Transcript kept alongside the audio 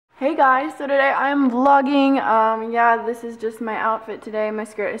Hey guys, so today I'm vlogging. Yeah, this is just my outfit today. My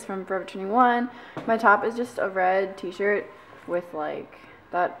skirt is from Forever 21. My top is just a red t-shirt with like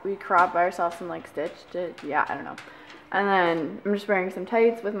that we cropped by ourselves and like stitched it. Yeah, I don't know. And then I'm just wearing some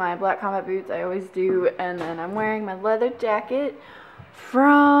tights with my black combat boots. I always do. And then I'm wearing my leather jacket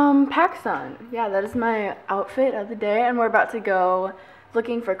from PacSun. Yeah, that is my outfit of the day. And we're about to go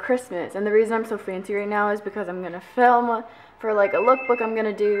looking for Christmas. And the reason I'm so fancy right now is because I'm gonna film for like a lookbook I'm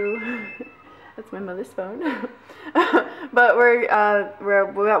gonna do. That's my mother's phone. But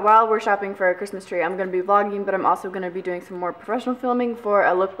while we're shopping for a Christmas tree, I'm gonna be vlogging, but I'm also gonna be doing some more professional filming for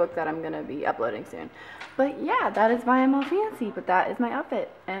a lookbook that I'm gonna be uploading soon. But yeah, that is why I'm all fancy, but that is my outfit.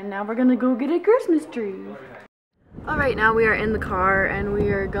 And now we're gonna go get a Christmas tree. Alright, now we are in the car and we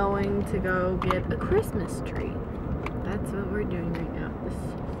are going to go get a Christmas tree. That's what we're doing right now. This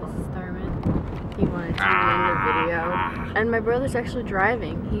is Thurman. He wanted to be in the video. And my brother's actually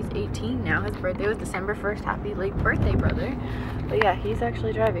driving. He's 18 now. His birthday was December 1st. Happy late birthday, brother. But yeah, he's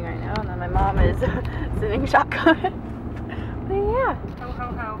actually driving right now. And then my mom is sitting shotgun. But yeah. Ho,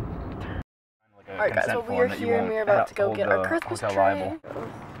 ho, ho. Alright guys, so we are here and we are about to go get our Christmas tree.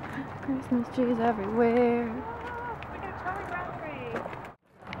 Christmas trees everywhere.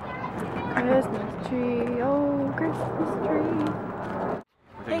 Christmas tree, oh Christmas tree.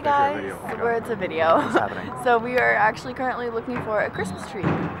 Hey guys, it's a video. What's happening? So we are actually currently looking for a Christmas tree.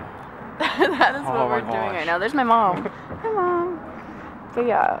 That is what we're doing right now. There's my mom. Hi mom. But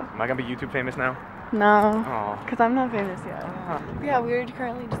yeah. Am I gonna be YouTube famous now? No, because I'm not famous yet. Yeah, we're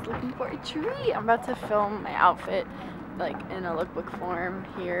currently just looking for a tree. I'm about to film my outfit like in a lookbook form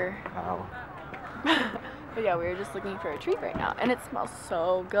here. Wow. But yeah, we're just looking for a tree right now, and it smells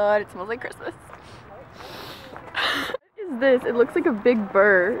so good. It smells like Christmas. What is this? It looks like a big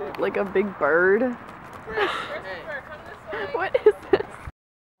bird. Like a big bird. What is this?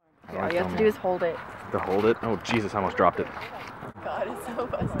 Yeah, all you have to do is hold it. To hold it? Oh Jesus, I almost dropped it. God, it's so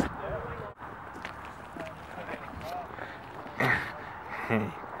busted. Hey.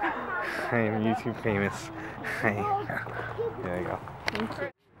 Hey, I'm YouTube famous. Hey. There you go. Thank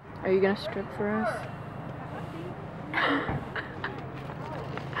you. Are you gonna strip for us?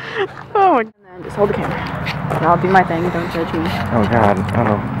 Oh my god. And then just hold the camera. And I'll do my thing, don't judge me. Oh god,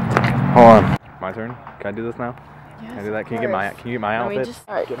 oh. Hold on. My turn? Can I do this now? Yes, can I do that? Can you get my outfit?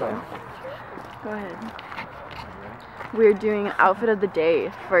 Alright, go ahead. We're doing outfit of the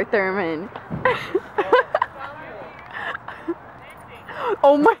day for Thurman.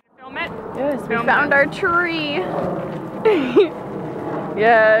 Oh my. Film it? Yes, we found our tree.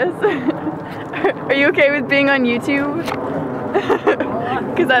 Yes. Are you okay with being on YouTube?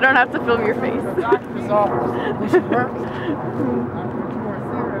 Because I don't have to film your face.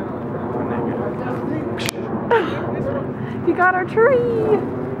 You got our tree.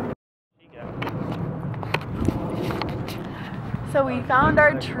 So we found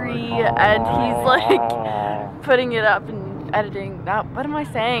our tree and he's like putting it up and editing. Now, what am I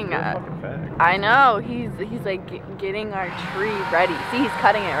saying? I know, he's like getting our tree ready. See, he's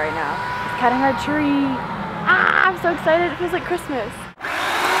cutting it right now. He's cutting our tree. Ah, I'm so excited. It feels like Christmas.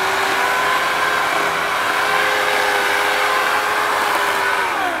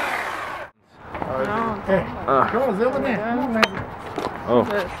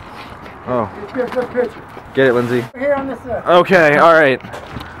 Oh. Get it, Lindsay. Here on this side. Okay, alright.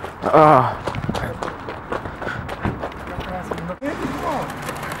 Come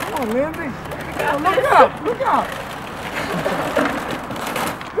on, Lindsay. Look out! Look out!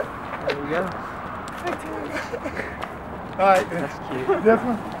 There we go. Alright, That's cute. this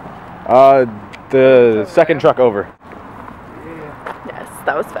one? The second truck over. Yeah. Yes,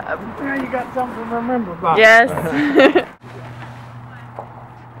 that was fab. Now you got something to remember about. Yes.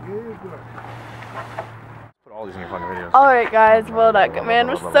 Put all these in your fucking videos. Alright guys, well that man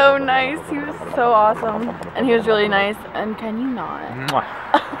was so nice. He was so awesome. And he was really nice. And can you not?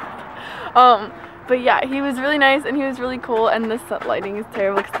 Mwah. But yeah, he was really nice and he was really cool, and the lighting is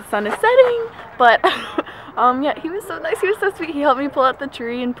terrible because the sun is setting, but yeah, he was so nice, he was so sweet. He helped me pull out the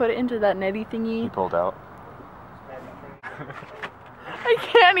tree and put it into that netty thingy. He pulled out. I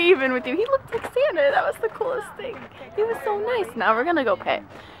can't even with you. He looked like Santa. That was the coolest thing. He was so nice. Now we're gonna go pay.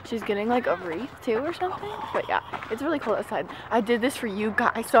 She's getting like a wreath too or something, but yeah, it's really cool outside. I did this for you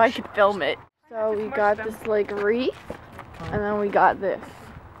guys so I could film it. So we got this like wreath, and then we got this.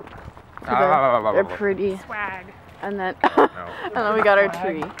 They're pretty. Swag. And then, and then we got our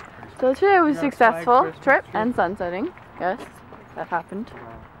tree. So today was successful trip and sunsetting. Yes, that happened.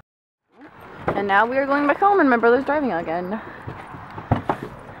 And now we are going back home and my brother's driving again.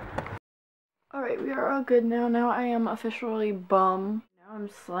 Alright, we are all good now. Now I am officially bum. I'm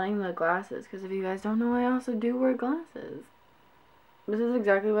slaying the glasses because if you guys don't know, I also do wear glasses. This is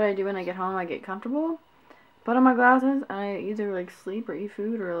exactly what I do when I get home. I get comfortable, put on my glasses, and I either like sleep or eat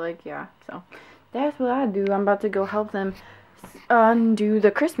food or like, yeah. So that's what I do. I'm about to go help them undo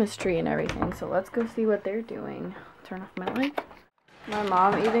the Christmas tree and everything. So let's go see what they're doing. Turn off my light. My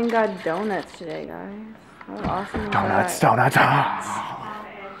mom even got donuts today, guys. How awesome is that? Donuts.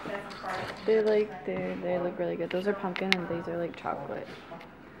 They look really good. Those are pumpkin and these are like chocolate.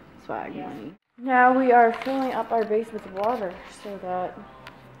 Swag money. Now we are filling up our base with water so that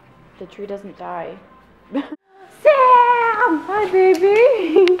the tree doesn't die. Sam! Hi,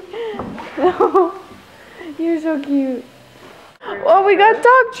 baby! Oh, you're so cute. Oh, we got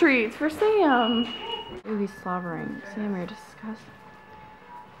dog treats for Sam. Ooh, he's slobbering. Sam, you're disgusting.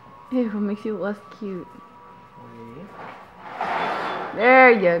 Ew, what makes you less cute?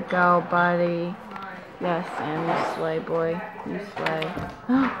 There you go, buddy. Yes, Sam, you slay, boy. You slay.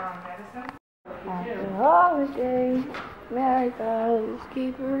 Happy holidays. Merry bells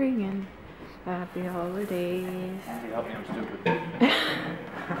keep ringing. Happy holidays. I'm stupid.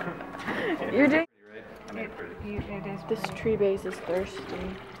 You're doing. It is. This tree base is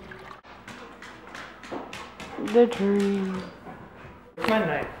thirsty. The tree.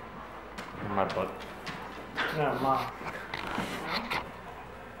 Midnight. My butt. No, Mom.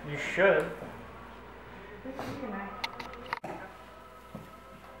 You should. You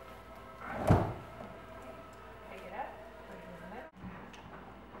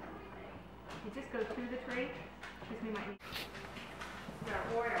just go through the tree, because we might need the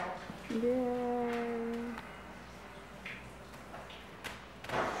oil. Yay.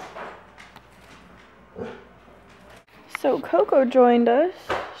 So Coco joined us.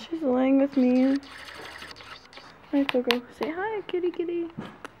 She's laying with me. Hi, Coco. Say hi, kitty kitty.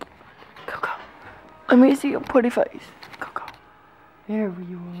 Coco. Let me see your pretty face. Coco. There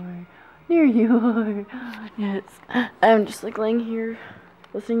you are. There you are. Yes. I'm just like laying here,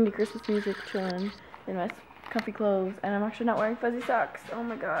 listening to Christmas music, chilling in my comfy clothes, and I'm actually not wearing fuzzy socks. Oh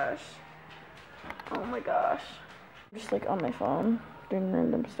my gosh. Oh my gosh. I'm just like on my phone, doing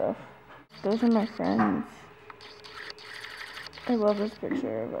random stuff. Those are my friends. I love this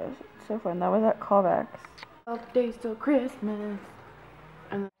picture of us. It's so fun. That was at Callbacks. 12 days till Christmas.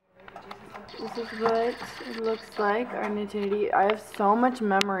 And this is what it looks like, our nativity. I have so much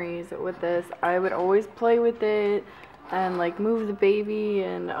memories with this. I would always play with it and like move the baby,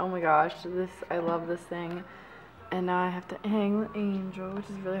 and oh my gosh, I love this thing. And now I have to hang the angel, which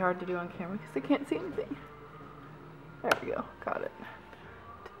is really hard to do on camera because I can't see anything. There we go, got it.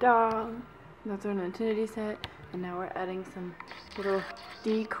 Ta-da! That's our nativity set, and now we're adding some little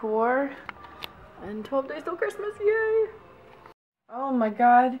decor. And 12 days till Christmas, yay! Oh my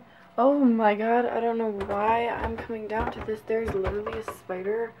god. Oh my god, I don't know why I'm coming down to this. There's literally a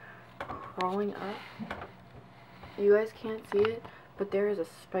spider crawling up. You guys can't see it, but there is a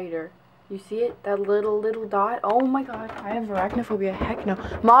spider. You see it? That little dot? Oh my god, I have arachnophobia. Heck no.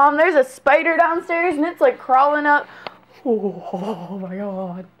 Mom, there's a spider downstairs and it's like crawling up. Oh my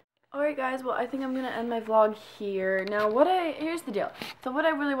god. Alright guys, well I think I'm gonna end my vlog here. Now here's the deal. So what I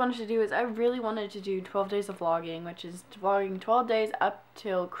really wanted to do is I really wanted to do 12 days of vlogging, which is vlogging 12 days up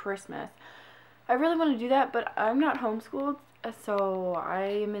till Christmas. I really want to do that, but I'm not homeschooled, so I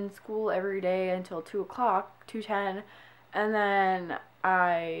am in school every day until 2 o'clock, 2:10, and then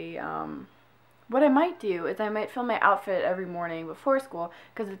what I might do is I might film my outfit every morning before school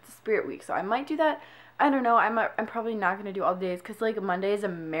because it's the Spirit Week, so I might do that. I don't know, I'm probably not going to do all the days because, like, Monday is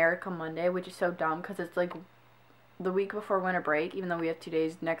America Monday, which is so dumb because it's, like, the week before winter break, even though we have 2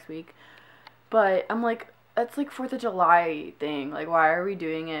 days next week. But I'm like, that's, like, 4th of July thing. Like, why are we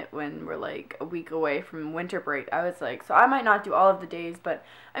doing it when we're, like, a week away from winter break? I was like, so I might not do all of the days, but,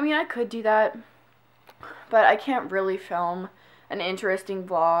 I mean, I could do that. But I can't really film an interesting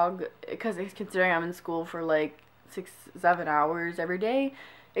vlog because considering I'm in school for, like, 6-7 hours every day.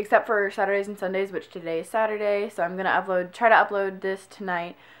 Except for Saturdays and Sundays, which today is Saturday, so I'm gonna try to upload this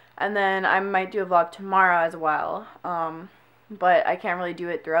tonight, and then I might do a vlog tomorrow as well, but I can't really do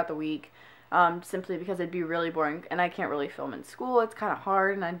it throughout the week, simply because it'd be really boring, and I can't really film in school. It's kind of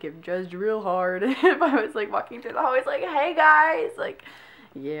hard, and I'd get judged real hard if I was, like, walking through the hallways like, hey guys, like,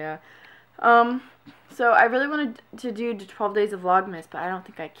 yeah. So I really wanted to do 12 days of Vlogmas, but I don't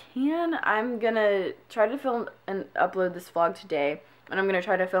think I can. I'm gonna try to film and upload this vlog today. And I'm going to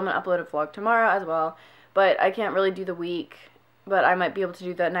try to film and upload a vlog tomorrow as well. But I can't really do the week. But I might be able to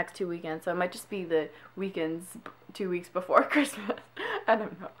do that next 2 weekends. So it might just be the weekends 2 weeks before Christmas. I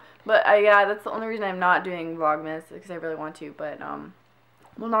don't know. But yeah, that's the only reason I'm not doing Vlogmas. Because I really want to. But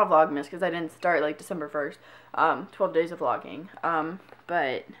well, not Vlogmas, because I didn't start like December 1st, 12 days of vlogging,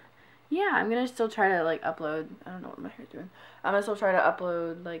 but yeah, I'm gonna still try to like upload. I don't know what my hair's doing. I'm gonna still try to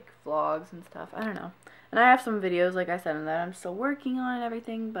upload like vlogs and stuff. I don't know. And I have some videos, like I said, in that I'm still working on and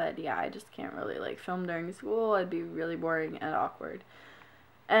everything, but yeah, I just can't really like film during school. It'd be really boring and awkward.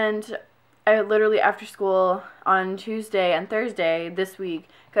 And I literally, after school on Tuesday and Thursday this week,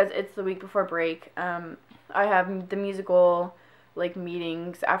 because it's the week before break, I have the musical like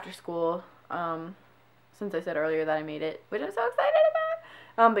meetings after school, since I said earlier that I made it, which I'm so excited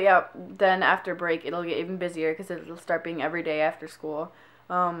about. But yeah, then after break it'll get even busier because it'll start being every day after school.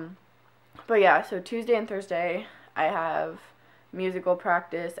 But yeah, so Tuesday and Thursday I have musical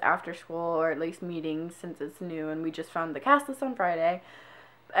practice after school, or at least meetings since it's new and we just found the cast list on Friday.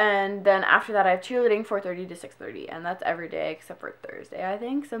 And then after that I have cheerleading 4:30 to 6:30, and that's every day except for Thursday, I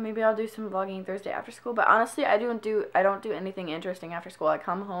think. So maybe I'll do some vlogging Thursday after school. But honestly, I don't do anything interesting after school. I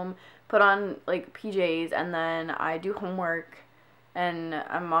come home, put on like PJs, and then I do homework, and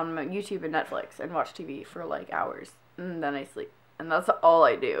I'm on my YouTube and Netflix and watch TV for like hours, and then I sleep. And that's all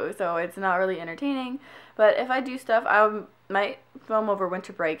I do. So it's not really entertaining. But if I do stuff, I might film over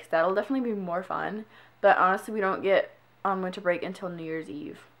winter break. That'll definitely be more fun. But honestly, we don't get on winter break until New Year's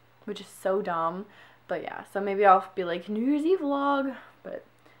Eve, which is so dumb. But yeah, so maybe I'll be like New Year's Eve vlog,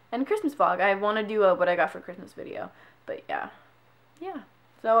 and Christmas vlog. I want to do a what I got for Christmas video. But yeah.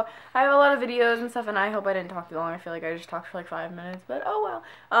 So I have a lot of videos and stuff, and I hope I didn't talk too long. I feel like I just talked for like 5 minutes, but oh well.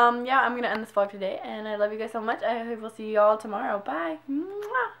 Yeah, I'm gonna end this vlog today, and I love you guys so much. I hope we'll see you all tomorrow. Bye.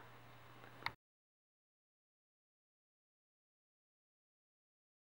 Mwah.